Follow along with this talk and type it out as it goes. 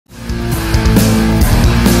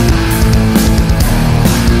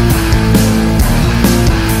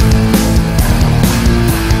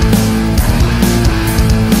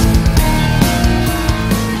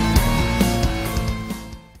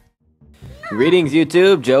Greetings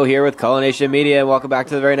YouTube, Joe here with Culination Media, and welcome back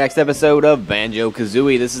to the very next episode of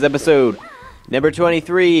Banjo-Kazooie. This is episode number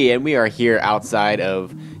 23, and we are here outside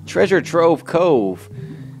of Treasure Trove Cove.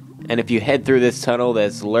 And if you head through this tunnel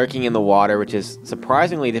that's lurking in the water, which is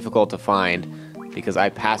surprisingly difficult to find, because I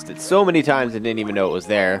passed it so many times and didn't even know it was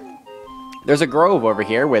there, there's a grove over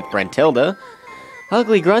here with Brentilda.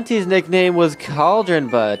 Ugly Grunty's nickname was Cauldron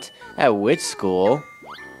Butt. At which school?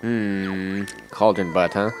 Cauldron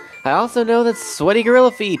Butt, huh? I also know that Sweaty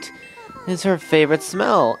Gorilla Feet is her favorite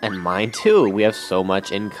smell, and mine too. We have so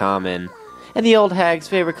much in common. And the old hag's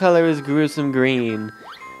favorite color is gruesome green.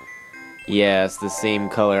 Yes, the same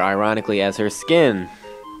color, ironically, as her skin.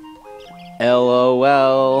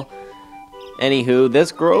 LOL. Anywho,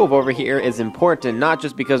 this grove over here is important, not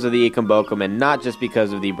just because of the Ekombokum and not just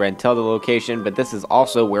because of the Brentilda location, but this is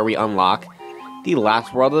also where we unlock the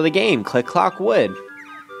last world of the game, Click Clock Wood.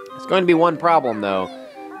 There's going to be one problem, though.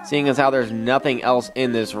 Seeing as how there's nothing else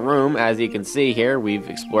in this room, as you can see here, we've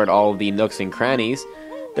explored all of the nooks and crannies.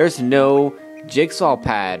 There's no jigsaw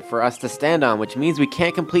pad for us to stand on, which means we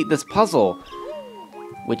can't complete this puzzle.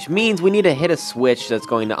 Which means we need to hit a switch that's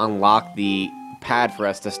going to unlock the pad for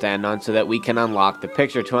us to stand on so that we can unlock the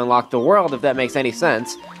picture to unlock the world, if that makes any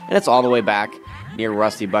sense. And it's all the way back near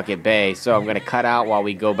Rusty Bucket Bay, so I'm going to cut out while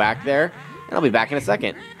we go back there, and I'll be back in a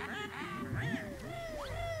second.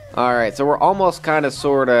 Alright, so we're almost kind of,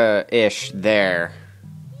 sorta-ish there.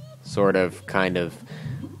 Sort of, kind of.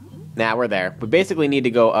 Nah, we're there. We basically need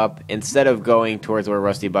to go up, instead of going towards where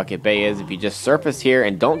Rusty Bucket Bay is. If you just surface here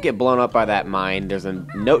and don't get blown up by that mine, there's a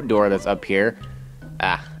note door that's up here.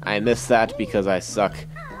 Ah, I missed that because I suck.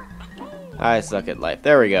 I suck at life.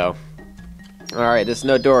 There we go. Alright, this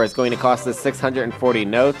note door is going to cost us 640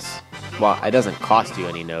 notes. Well, it doesn't cost you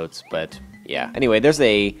any notes, but yeah. Anyway, there's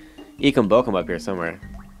a Ekombokum up here somewhere.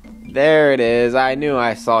 There it is. I knew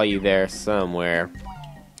I saw you there somewhere.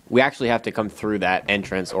 We actually have to come through that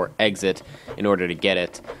entrance or exit in order to get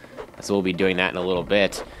it. So we'll be doing that in a little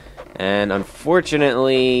bit. And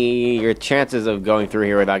unfortunately, your chances of going through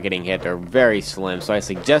here without getting hit are very slim. So I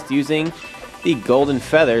suggest using the golden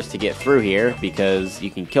feathers to get through here, because you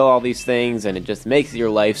can kill all these things and it just makes your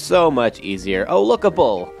life so much easier. Oh, look, a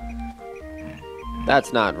bull!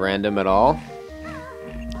 That's not random at all.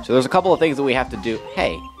 So there's a couple of things that we have to do.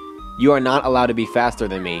 Hey! You are not allowed to be faster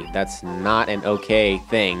than me. That's not an okay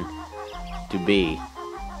thing to be.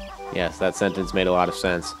 Yes, that sentence made a lot of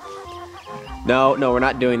sense. No, we're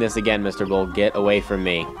not doing this again, Mr. Bull. Get away from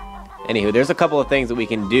me. Anywho, there's a couple of things that we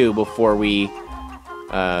can do before we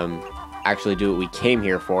actually do what we came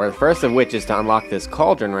here for. The first of which is to unlock this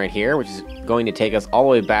cauldron right here, which is going to take us all the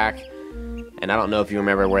way back. And I don't know if you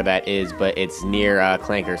remember where that is, but it's near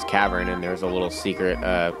Clanker's Cavern, and there's a little secret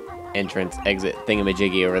entrance exit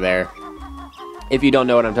thingamajiggy over there. If you don't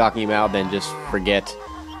know what I'm talking about, then just forget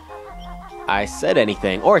I said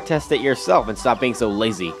anything, or test it yourself and stop being so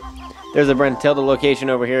lazy. There's a Brentilda location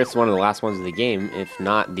over here. It's one of the last ones of the game, if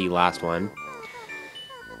not the last one.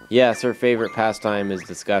 Yes, her favorite pastime is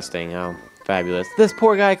disgusting. How fabulous. This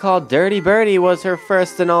poor guy called Dirty Birdie was her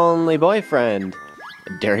first and only boyfriend.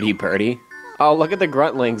 Dirty Birdie? Oh, look at the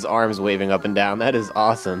gruntling's arms waving up and down. That is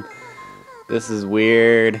awesome. This is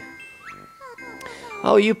weird.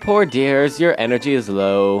 Oh, you poor dears, your energy is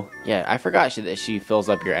low. Yeah, I forgot that she fills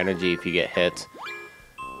up your energy if you get hit.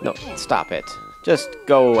 No, stop it. Just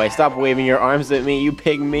go away. Stop waving your arms at me, you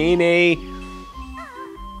pig meanie.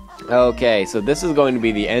 Okay, so this is going to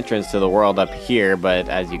be the entrance to the world up here, but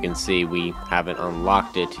as you can see, we haven't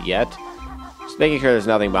unlocked it yet. Just making sure there's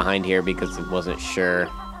nothing behind here because I wasn't sure.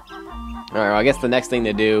 Alright, well, I guess the next thing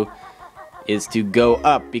to do is to go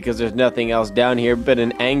up because there's nothing else down here but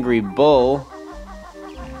an angry bull.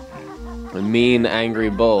 A mean, angry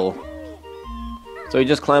bull. So you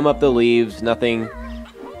just climb up the leaves, nothing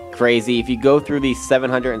crazy. If you go through the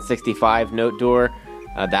 765 note door,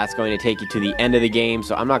 that's going to take you to the end of the game,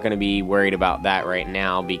 so I'm not going to be worried about that right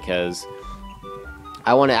now because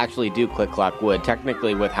I want to actually do Click Clock Wood.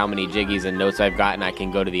 Technically, with how many jiggies and notes I've gotten, I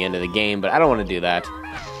can go to the end of the game, but I don't want to do that.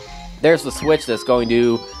 There's the switch that's going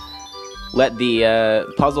to let the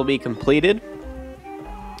puzzle be completed.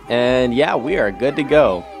 And yeah, we are good to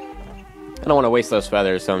go. I don't want to waste those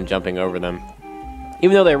feathers, so I'm jumping over them.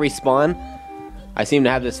 Even though they respawn, I seem to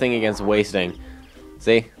have this thing against wasting.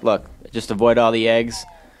 See? Look. Just avoid all the eggs.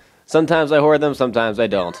 Sometimes I hoard them, sometimes I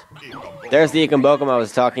don't. There's the Ekombokum I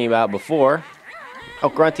was talking about before. Oh,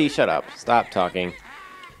 Grunty, shut up. Stop talking.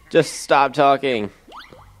 Just stop talking.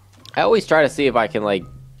 I always try to see if I can, like,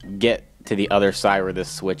 get to the other side where this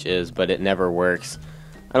switch is, but it never works.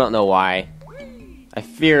 I don't know why. I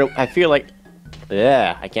feel like...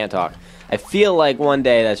 Yeah, I can't talk. I feel like one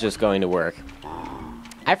day that's just going to work.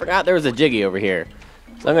 I forgot there was a Jiggy over here.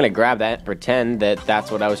 So I'm going to grab that and pretend that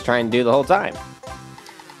that's what I was trying to do the whole time.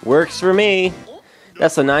 Works for me.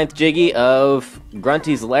 That's the 9th Jiggy of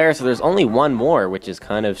Grunty's Lair, so there's only one more, which is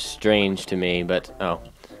kind of strange to me, but... Oh,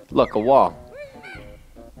 look, a wall.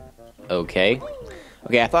 Okay.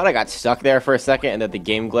 Okay, I thought I got stuck there for a second and that the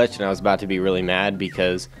game glitched, and I was about to be really mad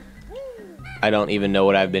because I don't even know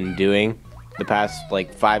what I've been doing the past,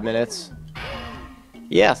 like, 5 minutes.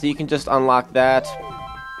 Yeah, so you can just unlock that,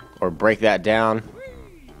 or break that down.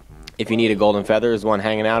 If you need a golden feather, there's one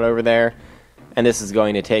hanging out over there. And this is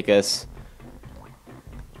going to take us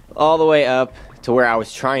all the way up to where I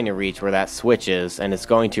was trying to reach, where that switch is. And it's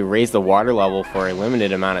going to raise the water level for a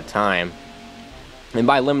limited amount of time. And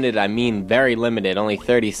by limited, I mean very limited, only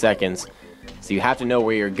 30 seconds. So you have to know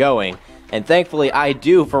where you're going. And thankfully, I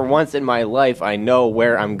do. For once in my life, I know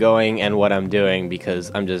where I'm going and what I'm doing,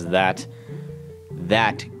 because I'm just that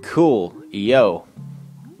cool. Yo.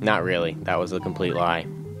 Not really. That was a complete lie.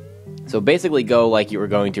 So basically go like you were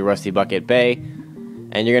going to Rusty Bucket Bay,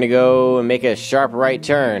 and you're going to go and make a sharp right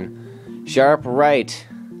turn. Sharp right,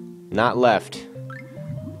 not left.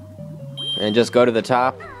 And just go to the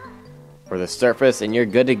top, or the surface, and you're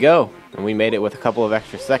good to go. And we made it with a couple of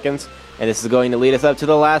extra seconds, and this is going to lead us up to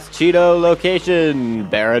the last Cheato location.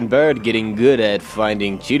 Baron Bird getting good at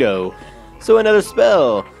finding Cheato. So another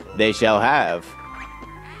spell they shall have.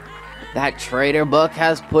 That trader book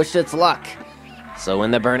has pushed its luck. So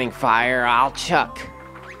in the burning fire, I'll chuck.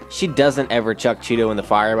 She doesn't ever chuck Cheato in the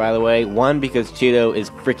fire, by the way. One, because Cheato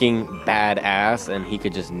is freaking badass, and he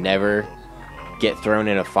could just never get thrown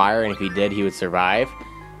in a fire, and if he did, he would survive.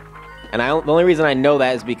 And the only reason I know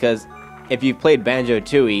that is because if you've played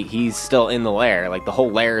Banjo-Tooie, he's still in the lair. Like, the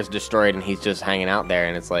whole lair is destroyed, and he's just hanging out there,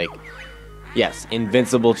 and it's like, yes,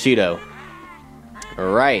 invincible Cheato.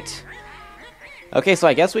 Right. Okay, so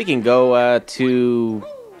I guess we can go to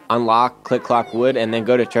unlock Click Clock Wood and then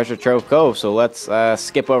go to Treasure Trove Cove. So let's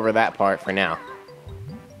skip over that part for now.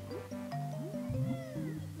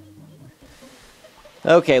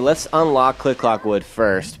 Okay, let's unlock Click Clock Wood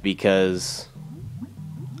first, because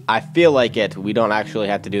I feel like we don't actually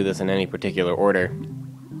have to do this in any particular order.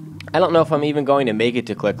 I don't know if I'm even going to make it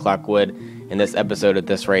to Click Clock Wood in this episode at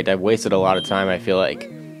this rate. I've wasted a lot of time, I feel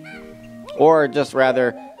like. Or just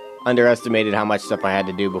rather underestimated how much stuff I had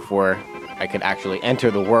to do before I could actually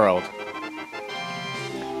enter the world.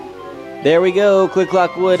 There we go, Click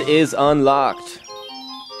Clock Wood is unlocked.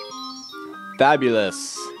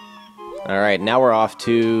 Fabulous. Alright, now we're off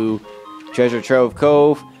to Treasure Trove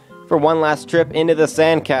Cove for one last trip into the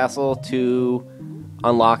sandcastle to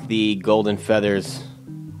unlock the Golden Feathers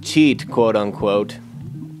cheat, quote unquote.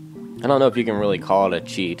 I don't know if you can really call it a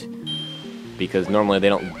cheat, because normally they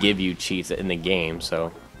don't give you cheats in the game,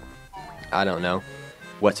 so I don't know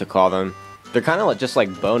what to call them. They're kind of just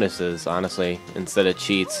like bonuses, honestly, instead of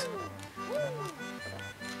cheats.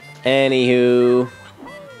 Anywho.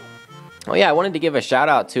 Oh yeah, I wanted to give a shout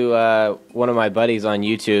out to one of my buddies on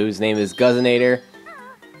YouTube. His name is Guzzinator.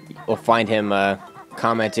 You'll find him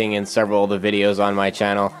commenting in several of the videos on my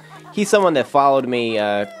channel. He's someone that followed me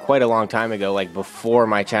quite a long time ago, like before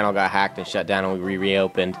my channel got hacked and shut down and we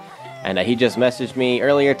reopened. And he just messaged me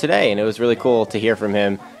earlier today, and it was really cool to hear from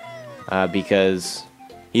him. Because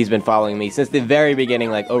he's been following me since the very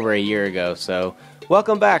beginning, like over a year ago. So,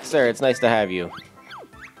 welcome back, sir. It's nice to have you.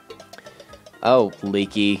 Oh,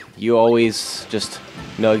 Leaky, you always just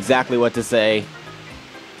know exactly what to say.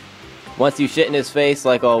 Once you shit in his face,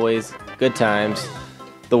 like always, good times.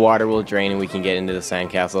 The water will drain and we can get into the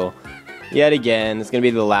sandcastle. Yet again, it's going to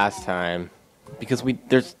be the last time. Because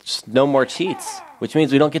there's just no more cheats. Which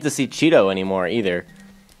means we don't get to see Cheato anymore, either.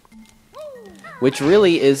 Which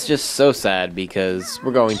really is just so sad, because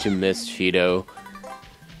we're going to miss Cheato.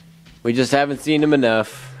 We just haven't seen him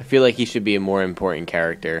enough. I feel like he should be a more important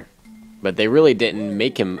character. But they really didn't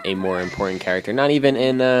make him a more important character. Not even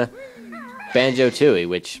in Banjo-Tooie,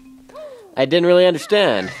 which I didn't really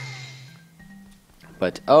understand.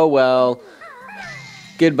 But oh well.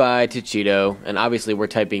 Goodbye to Cheato. And obviously we're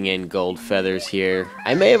typing in gold feathers here.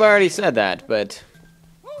 I may have already said that, but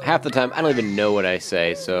half the time I don't even know what I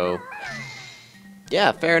say, so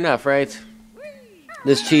yeah, fair enough, right?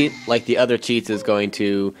 This cheat, like the other cheats, is going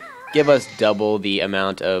to give us double the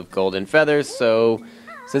amount of golden feathers, so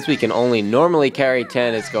since we can only normally carry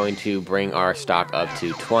 10, it's going to bring our stock up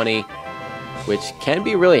to 20, which can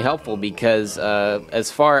be really helpful because as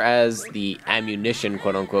far as the ammunition,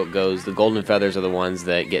 quote-unquote, goes, the golden feathers are the ones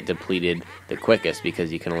that get depleted the quickest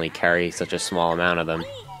because you can only carry such a small amount of them.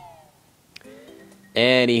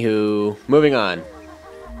 Anywho, moving on.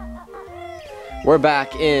 We're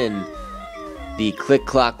back in the Click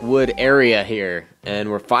Clock Wood area here, and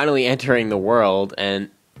we're finally entering the world. And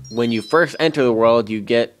when you first enter the world, you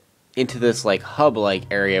get into this like hub-like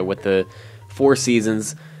area with the 4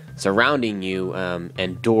 seasons surrounding you,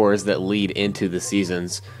 and doors that lead into the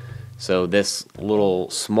seasons. So this little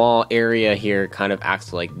small area here kind of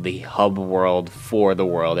acts like the hub world for the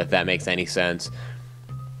world, if that makes any sense.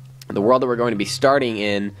 The world that we're going to be starting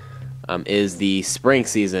in is the spring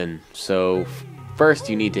season. So first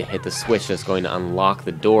you need to hit the switch that's going to unlock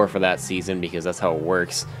the door for that season, because that's how it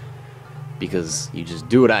works. Because you just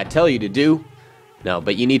do what I tell you to do. No,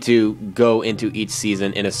 but you need to go into each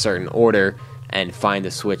season in a certain order and find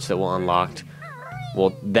the switch that will unlock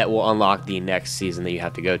the next season that you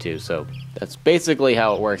have to go to. So that's basically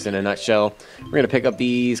how it works in a nutshell. We're going to pick up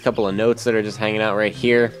these couple of notes that are just hanging out right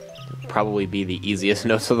here. Probably be the easiest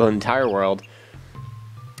notes of the entire world.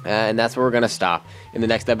 And that's where we're going to stop. In the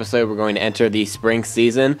next episode, we're going to enter the spring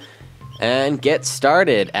season and get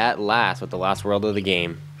started at last with the last world of the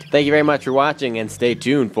game. Thank you very much for watching, and stay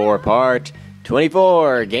tuned for part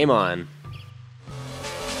 24. Game on!